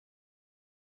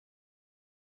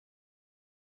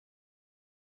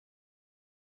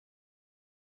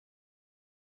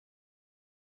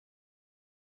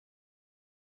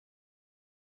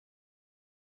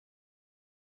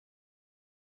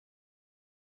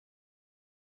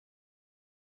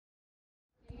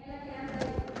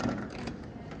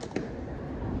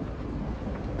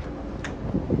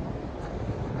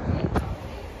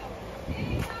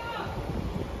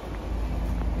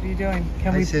doing?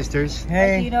 Hi, sisters.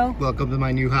 Hey. Tito. Welcome to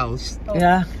my new house. Oh.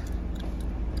 Yeah.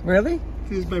 Really?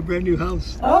 This is my brand new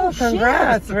house. Oh,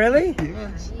 congrats. Really?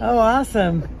 Yes. Oh,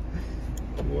 awesome.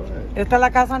 What? Esta es la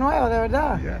casa nueva, de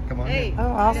verdad. Yeah, come on Hey, in.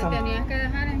 Oh, awesome. tenías que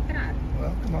dejar entrar.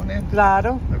 Well, come on in.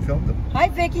 Claro. I filmed them. Hi,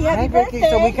 Vicky. Happy Hi, birthday.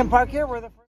 Vicky. So we can park here? We're the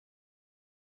first.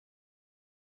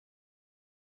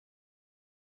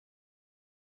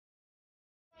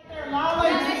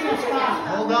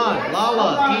 Hold on.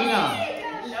 Lala,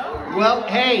 Tina. Well,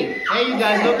 hey, you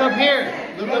guys, look up here.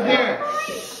 Look up here.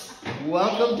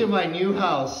 Welcome to my new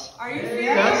house. Are you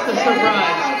serious? That's the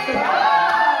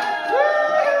surprise.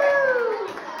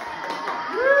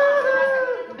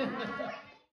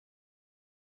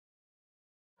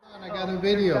 I got a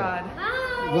video.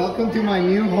 Welcome to my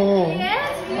new home.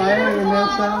 Hi,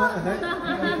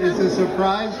 Vanessa. It's a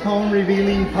surprise home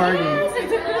revealing party.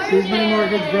 She's my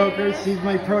mortgage broker. She's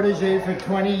my protege for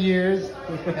 20 years.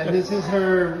 And this is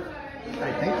her,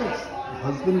 I think it's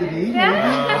husband-to-be, maybe?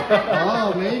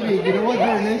 Oh, maybe. You know what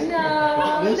her is?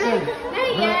 No. Listen.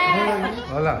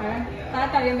 Hola.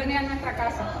 Tata, bienvenida a nuestra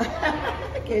casa.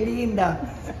 Qué linda.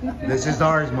 This is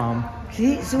ours, Mom.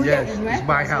 Sí, suya. Yes, it's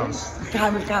my house. Mi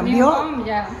 ¿Cambió? mom,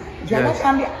 ya. Ya la Yes.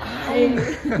 cambió. Ay,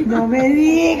 no me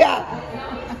diga.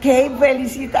 Qué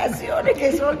felicitaciones,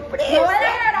 qué sorpresa. No vaya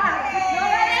a llorar. No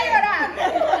vaya a llorar.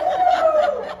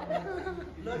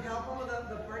 Look, help him with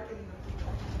the parking.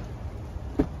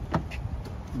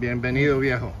 Bienvenido,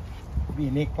 viejo.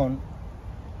 Vine con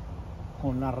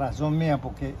la razón mía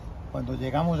porque cuando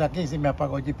llegamos aquí se me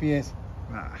apagó el GPS,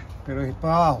 Ah, pero es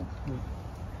para abajo.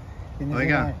 Tiene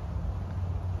Oiga. que-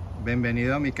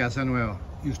 bienvenido a mi casa nueva.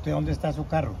 ¿Y usted dónde está su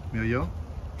carro? ¿Me oyó?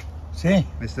 Sí.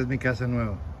 Esta es mi casa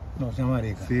nueva. No sea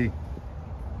marica. Sí.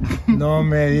 No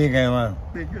me diga, hermano.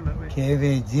 Venga, ve. Qué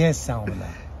belleza, hombre.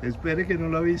 Espere que no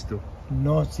lo ha visto.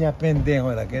 No sea pendejo,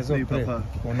 ¿verdad? Qué sorpresa. papá.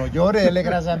 Uno llore, dele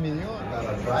gracias a mi Dios. Got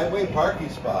a driveway parking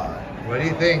spot. What do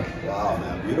you think? Wow,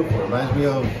 man, beautiful. Reminds me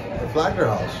of the Flagler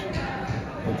house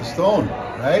with the stone,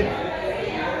 right?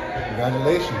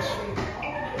 Congratulations.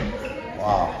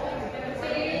 Wow.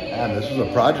 Man, this was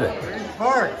a project.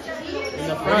 Park in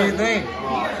the front. What do you think?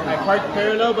 I parked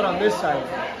parallel, but on this side,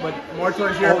 but more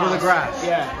towards your Over the house. grass.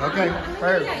 Yeah. Okay.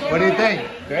 Perfect. What do you think?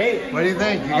 Great. What do you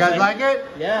think? You I guys like- like it?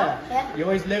 Yeah. You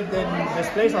always lived in this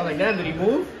place. I was like, damn, did he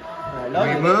move? I love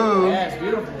We it. moved. Yeah, it's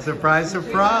beautiful. Surprise,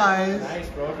 surprise. Nice,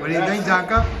 bro. What do you think,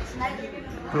 Janka?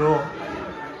 Cool.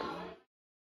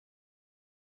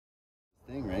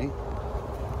 Thing, right?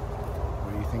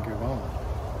 Where do you think you're going?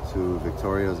 To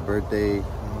Victoria's birthday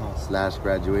 /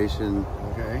 graduation.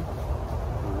 Okay.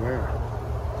 Where?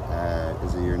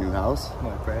 Is it your new house?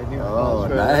 My brand new Oh,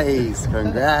 house, right? nice.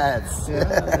 Congrats.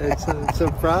 Yeah, it's a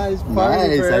surprise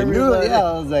party Nice. for I knew everybody. it. Yeah,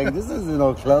 I was like, this isn't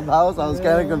no clubhouse. I was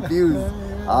kind of confused.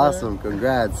 Awesome.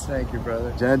 Congrats. Thank you,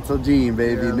 brother. Gentle Gene,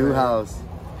 baby. Yeah, New man. house.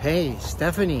 Hey,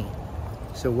 Stephanie.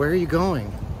 So where are you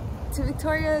going? To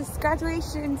Victoria's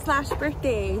graduation /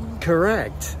 birthday.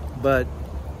 Correct. But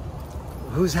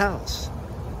whose house?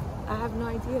 I have no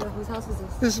idea. Whose house is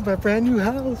this? This is my brand new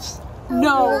house.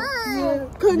 No. Yeah,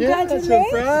 Congratulations.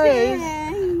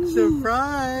 surprise.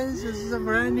 Surprise. This is a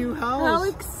brand new house. How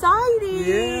exciting.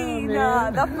 Yeah,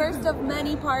 man. The first of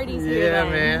many parties here Yeah,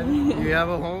 then. man. You have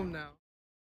a home now.